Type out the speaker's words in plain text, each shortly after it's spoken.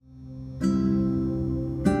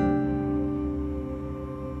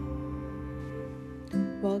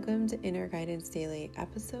Welcome to Inner Guidance Daily,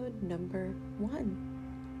 episode number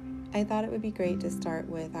 1. I thought it would be great to start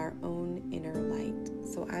with our own inner light.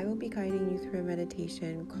 So I will be guiding you through a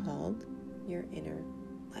meditation called Your Inner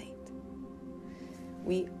Light.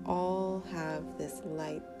 We all have this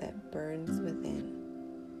light that burns within.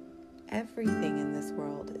 Everything in this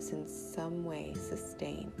world is in some way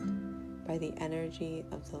sustained by the energy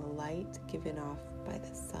of the light given off by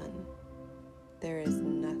the sun. There is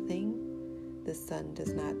nothing the sun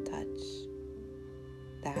does not touch.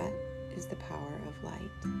 That is the power of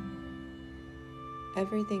light.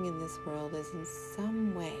 Everything in this world is in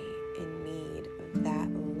some way in need of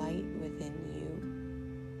that light within you.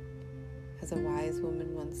 As a wise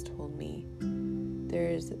woman once told me,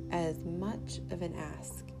 there is as much of an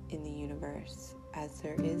ask in the universe as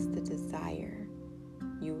there is the desire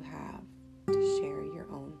you have to share your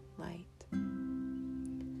own light.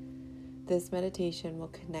 This meditation will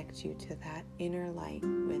connect you to that inner light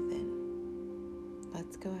within.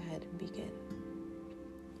 Let's go ahead and begin.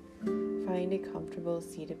 Find a comfortable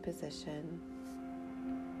seated position.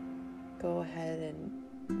 Go ahead and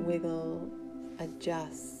wiggle,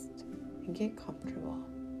 adjust, and get comfortable.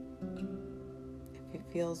 If it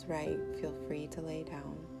feels right, feel free to lay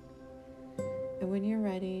down. And when you're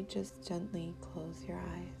ready, just gently close your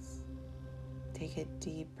eyes. Take a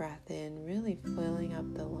deep breath in, really filling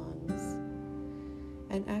up the lungs.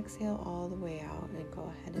 And exhale all the way out and go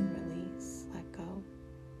ahead and release, let go.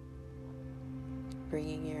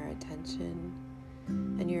 Bringing your attention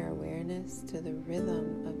and your awareness to the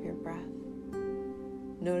rhythm of your breath.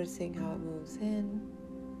 Noticing how it moves in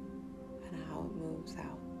and how it moves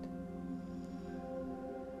out.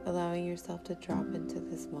 Allowing yourself to drop into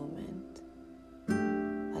this moment.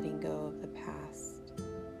 Letting go of the past.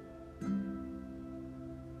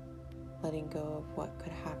 Letting go of what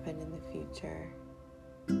could happen in the future.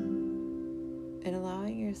 And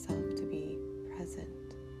allowing yourself to be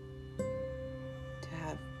present, to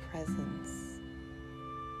have presence,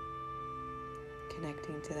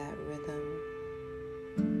 connecting to that rhythm,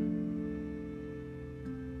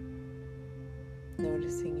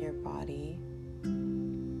 noticing your body,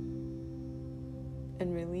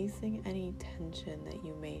 and releasing any tension that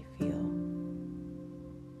you may feel.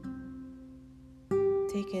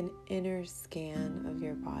 Take an inner scan of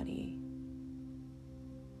your body.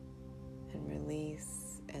 And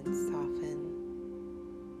release and soften.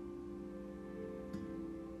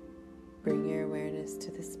 Bring your awareness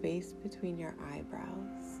to the space between your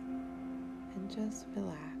eyebrows and just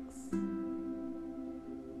relax.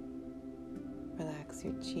 Relax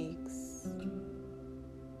your cheeks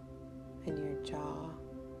and your jaw.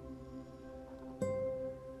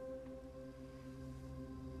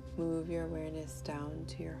 Move your awareness down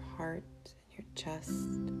to your heart and your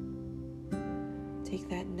chest. Take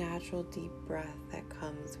that natural deep breath that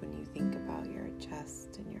comes when you think about your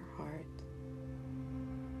chest and your heart.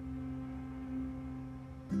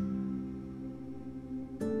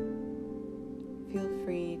 Feel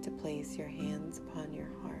free to place your hands upon your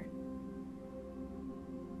heart.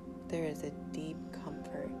 There is a deep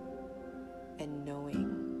comfort and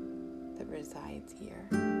knowing that resides here.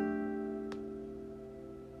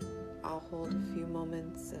 I'll hold a few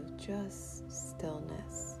moments of just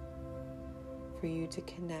stillness for you to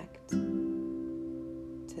connect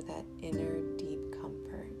to that inner deep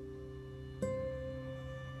comfort.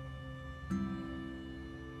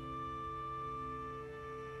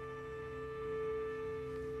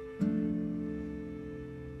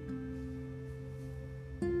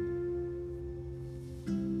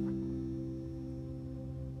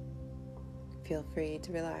 Feel free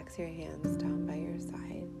to relax your hands down by your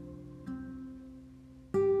side.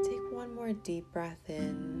 Take one more deep breath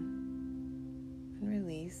in. And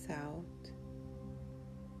release out.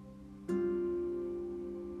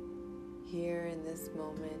 Here in this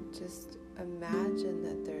moment, just imagine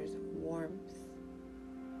that there's warmth,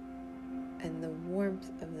 and the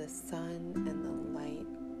warmth of the sun and the light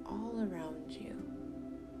all around you.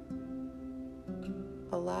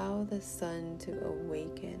 Allow the sun to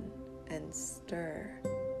awaken and stir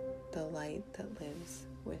the light that lives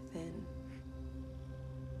within.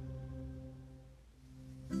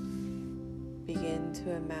 Begin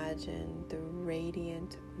to imagine the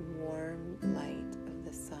radiant, warm light of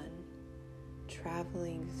the sun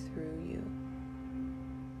traveling through you.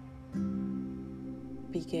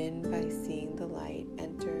 Begin by seeing the light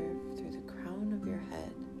enter through the crown of your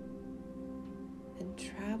head and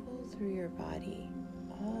travel through your body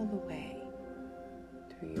all the way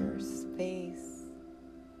through your face,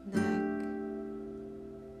 neck,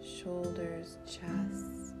 shoulders,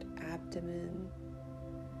 chest, abdomen,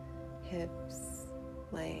 hips,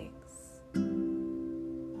 legs,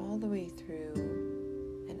 the way through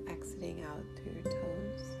and exiting out through your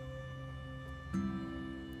toes.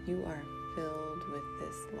 You are filled with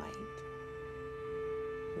this light,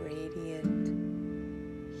 radiant,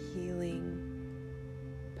 healing,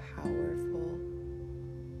 powerful.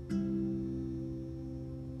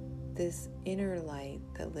 This inner light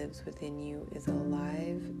that lives within you is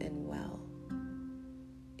alive and well.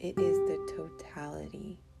 It is the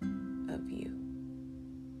totality of you.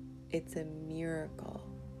 It's a miracle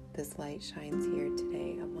this light shines here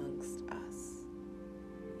today amongst us.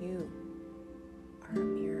 You are a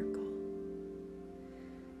miracle.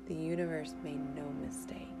 The universe made no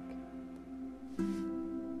mistake.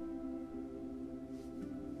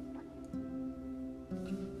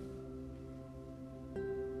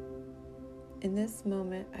 In this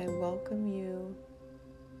moment, I welcome you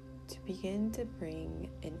to begin to bring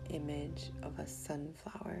an image of a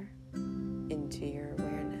sunflower into your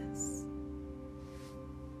awareness.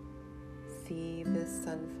 See this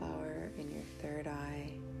sunflower in your third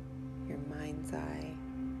eye, your mind's eye.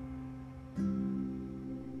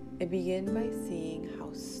 And begin by seeing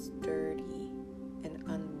how sturdy and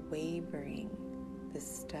unwavering the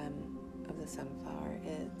stem of the sunflower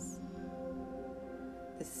is.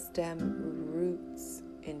 The stem roots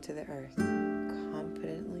into the earth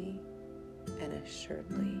confidently and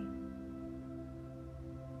assuredly.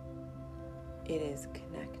 It is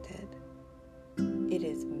connected. It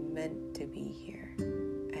is meant to be here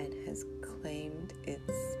and has claimed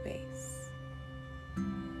its space.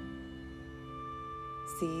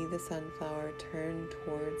 See the sunflower turn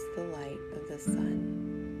towards the light of the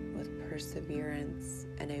sun with perseverance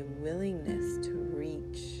and a willingness to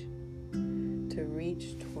reach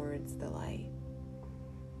towards the light.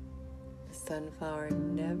 The sunflower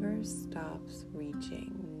never stops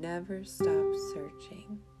reaching, never stops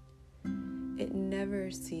searching. It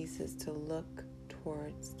never ceases to look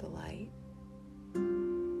towards the light.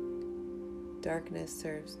 Darkness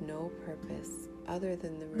serves no purpose other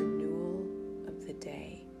than the renewal of the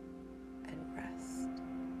day and rest.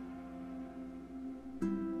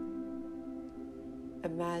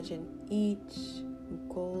 Imagine each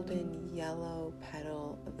golden yellow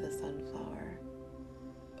petal of the sunflower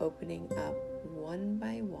opening up one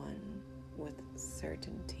by one with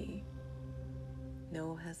certainty,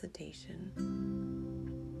 no hesitation.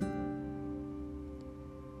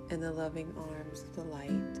 In the loving arms of the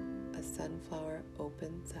light, a sunflower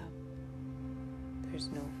opens up. There's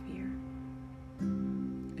no fear.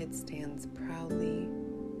 It stands proudly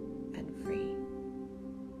and free.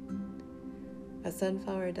 A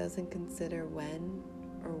sunflower doesn't consider when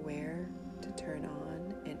or where to turn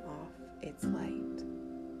on and off its light.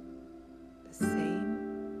 The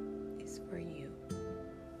same is for you.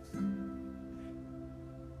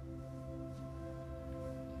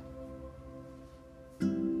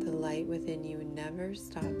 The light within you never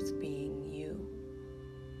stops being you.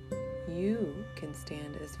 You can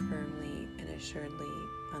stand as firmly and assuredly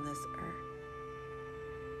on this earth.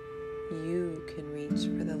 You can reach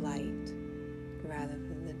for the light rather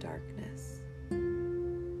than the darkness.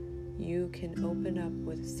 You can open up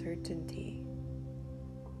with certainty.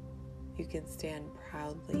 You can stand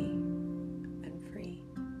proudly and free.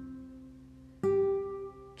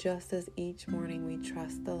 Just as each morning we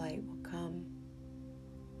trust the light will come,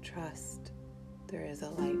 trust there is a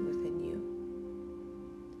light within you.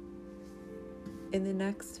 In the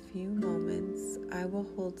next few moments, I will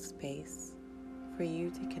hold space for you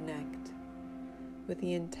to connect with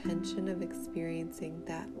the intention of experiencing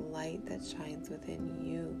that light that shines within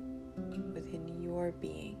you, within your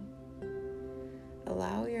being.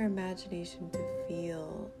 Allow your imagination to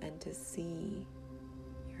feel and to see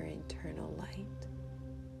your internal light.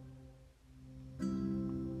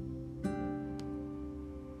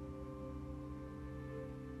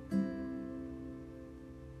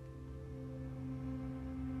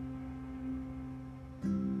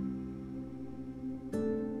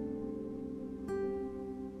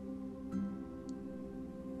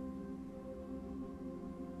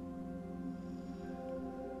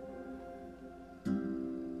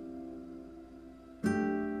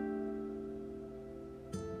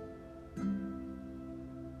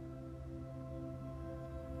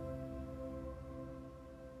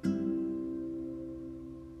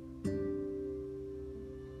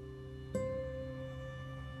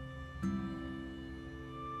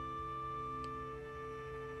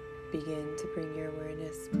 Begin to bring your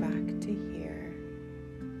awareness back to here,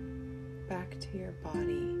 back to your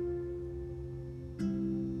body,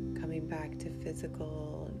 coming back to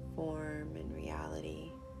physical and form and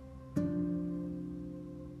reality.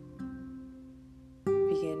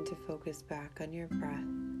 Begin to focus back on your breath.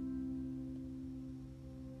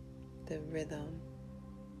 the rhythm.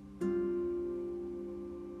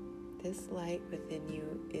 This light within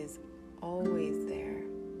you is always there,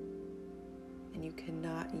 and you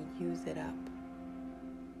cannot use it up.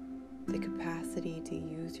 The capacity to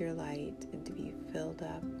use your light and to be filled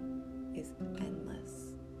up is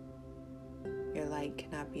endless. Your light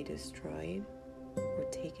cannot be destroyed or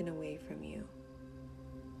taken away from you.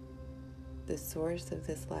 The source of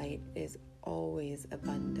this light is always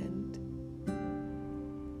abundant.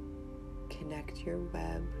 Connect your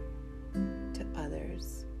web to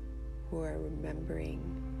others who are remembering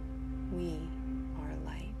we are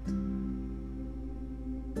light.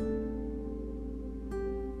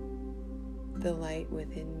 The light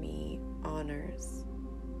within me honors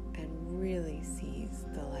and really sees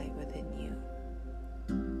the light within you.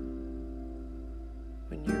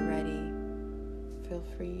 When you're ready, feel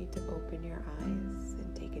free to open your eyes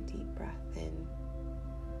and take a deep breath in,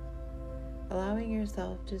 allowing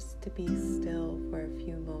yourself just to be still for a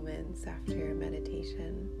few moments after your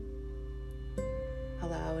meditation.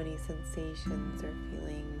 Allow any sensations or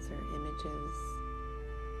feelings or images,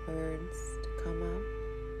 words to come up.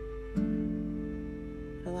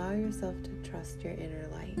 Allow yourself to trust your inner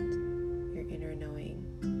light, your inner knowing,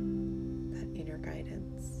 that inner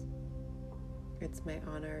guidance. It's my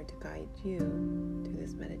honor to guide you through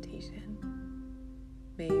this meditation.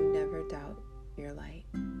 May you never doubt your light.